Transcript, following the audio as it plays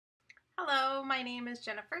Hello, my name is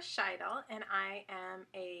Jennifer Scheidel, and I am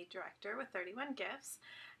a director with 31 Gifts.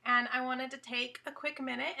 And I wanted to take a quick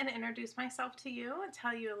minute and introduce myself to you and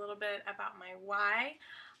tell you a little bit about my why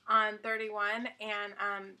on 31 and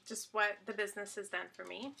just what the business has done for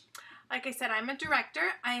me. Like I said, I'm a director.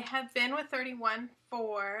 I have been with 31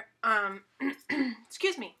 for,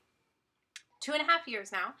 excuse me, 2.5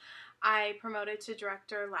 years now. I promoted to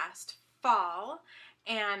director last fall,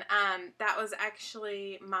 and that was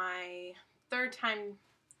actually my third time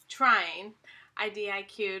trying. I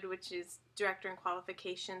DIQ'd, which is director in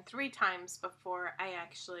qualification, 3 times before I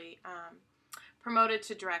actually promoted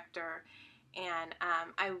to director, and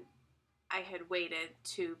I had waited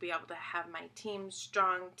to be able to have my team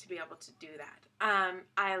strong to be able to do that.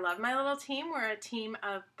 I love my little team. We're a team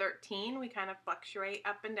of 13. We kind of fluctuate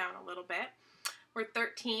up and down a little bit. We're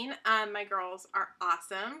 13. My girls are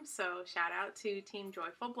awesome, so shout out to Team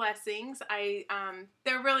Joyful Blessings.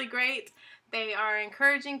 They're really great. They are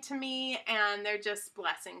encouraging to me, and they're just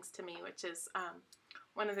blessings to me, which is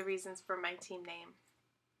one of the reasons for my team name.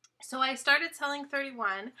 So I started selling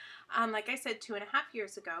 31, like I said, 2.5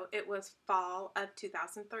 years ago. It was fall of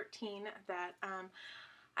 2013 that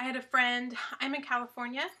I had a friend. I'm in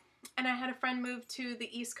California, and I had a friend move to the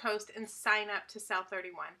East Coast and sign up to sell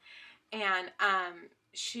 31. And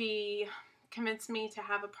she convinced me to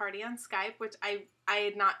have a party on Skype, which I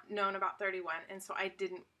had not known about 31, and so I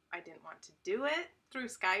didn't want to do it through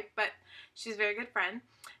Skype, but she's a very good friend,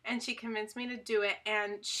 and she convinced me to do it,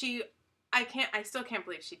 and I still can't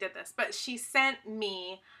believe she did this, but she sent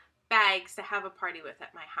me bags to have a party with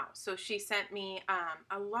at my house. So she sent me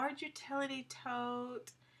a large utility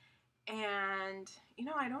tote, and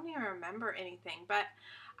I don't even remember anything, but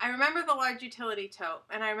I remember the large utility tote,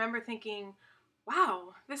 and I remember thinking,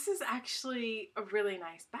 wow, this is actually a really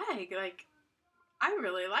nice bag. Like, I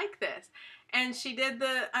really like this. And she did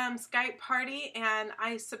the Skype party, and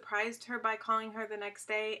I surprised her by calling her the next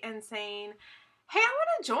day and saying, hey, I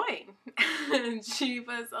want to join. And she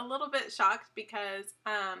was a little bit shocked because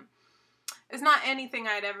it's not anything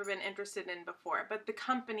I'd ever been interested in before, but the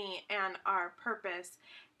company and our purpose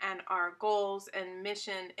and our goals and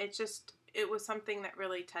mission, it was something that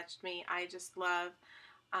really touched me. I just love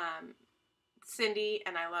Cindy,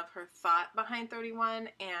 and I love her thought behind 31,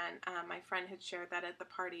 and my friend had shared that at the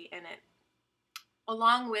party, and it,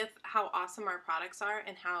 along with how awesome our products are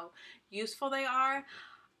and how useful they are,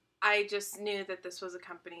 I just knew that this was a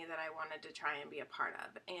company that I wanted to try and be a part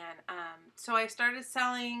of. And so I started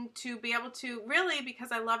selling to be able to, really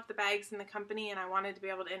because I loved the bags and the company, and I wanted to be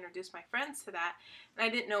able to introduce my friends to that. And I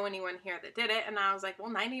didn't know anyone here that did it. And I was like,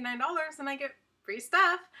 well, $99 and I get free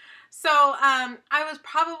stuff. So I was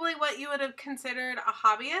probably what you would have considered a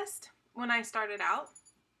hobbyist when I started out.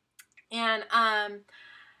 And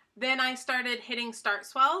then I started hitting start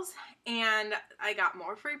swells, and I got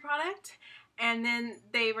more free product. And then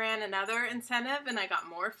they ran another incentive, and I got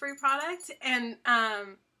more free product. And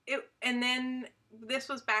then this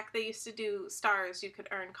was back, they used to do stars. You could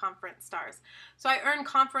earn conference stars. So I earned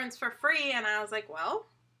conference for free, and I was like, well,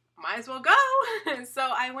 might as well go.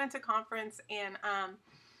 So I went to conference, and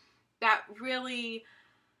that really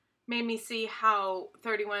made me see how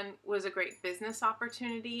 31 was a great business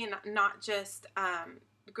opportunity, and not just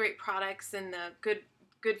great products and the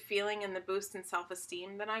good feeling and the boost in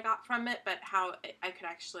self-esteem that I got from it, but how I could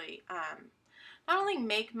actually not only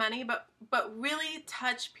make money, but really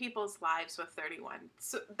touch people's lives with 31.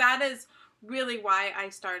 So that is really why I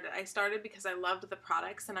started. I started because I loved the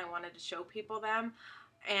products and I wanted to show people them,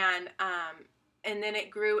 and then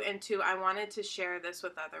it grew into, I wanted to share this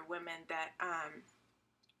with other women that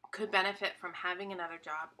could benefit from having another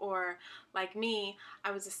job. Or like me,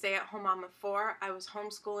 I was a stay-at-home mom of 4. I was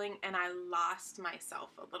homeschooling, and I lost myself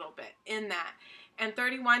a little bit in that. And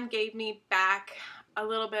 31 gave me back a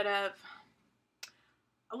little bit of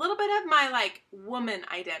my like woman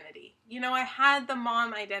identity. I had the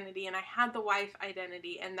mom identity and I had the wife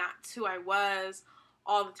identity, and that's who I was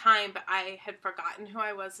all the time, but I had forgotten who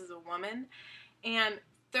I was as a woman. And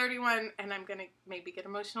 31, and I'm going to maybe get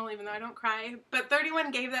emotional even though I don't cry, but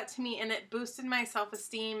 31 gave that to me, and it boosted my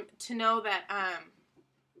self-esteem to know that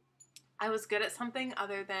I was good at something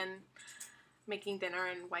other than making dinner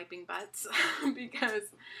and wiping butts, because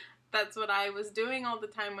that's what I was doing all the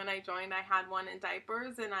time when I joined. I had one in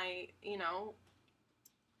diapers, and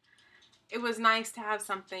it was nice to have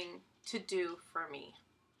something to do for me.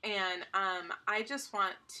 And I just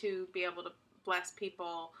want to be able to bless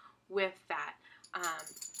people with that.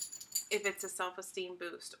 If it's a self-esteem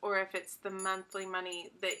boost, or if it's the monthly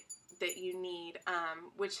money that you need,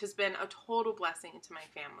 which has been a total blessing to my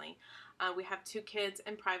family. We have 2 kids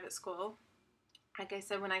in private school, Like I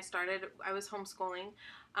said, when I started, I was homeschooling,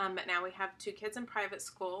 but now we have 2 kids in private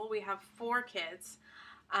school. We have 4 kids.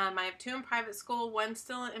 I have 2 in private school, 1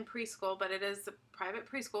 still in preschool, but it is a private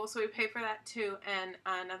preschool, so we pay for that too, and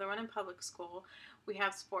another one in public school. We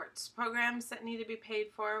have sports programs that need to be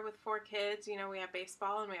paid for with 4 kids. You know, we have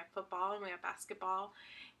baseball, and we have football, and we have basketball,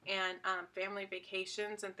 and family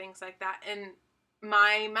vacations and things like that. And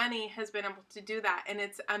my money has been able to do that, and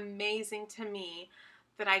it's amazing to me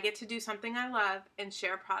that I get to do something I love and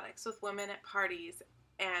share products with women at parties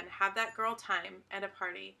and have that girl time at a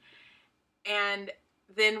party and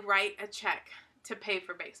then write a check to pay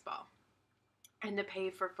for baseball and to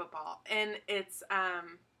pay for football. And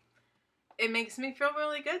it makes me feel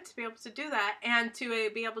really good to be able to do that and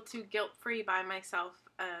to be able to guilt-free buy myself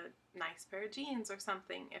a nice pair of jeans or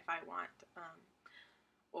something if I want,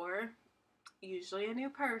 or usually a new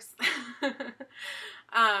purse.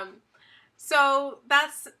 So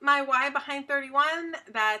that's my why behind 31.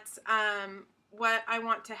 That's what I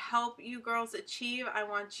want to help you girls achieve. I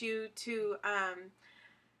want you to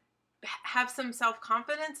have some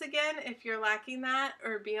self-confidence again if you're lacking that,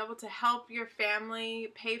 or be able to help your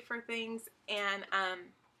family pay for things and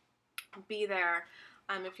be there.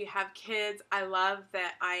 If you have kids, I love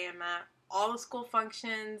that I am at all the school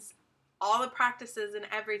functions, all the practices and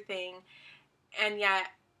everything, and yet,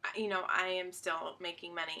 you know, I am still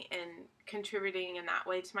making money and contributing in that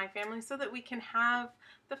way to my family so that we can have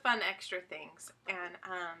the fun extra things. And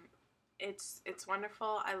it's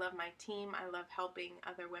wonderful. I love my team. I love helping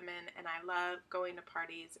other women, and I love going to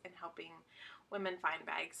parties and helping women find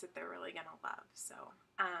bags that they're really gonna love. So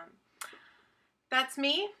that's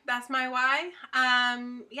me. That's my why.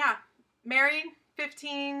 Yeah, married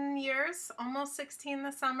 15 years, almost 16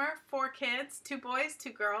 this summer, 4 kids, 2 boys,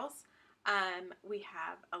 2 girls. We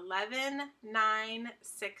have 11, 9,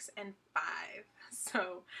 6, and 5.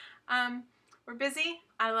 So, we're busy.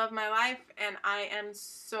 I love my life, and I am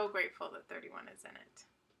so grateful that 31 is in it.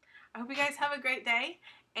 I hope you guys have a great day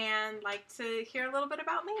and like to hear a little bit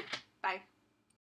about me. Bye.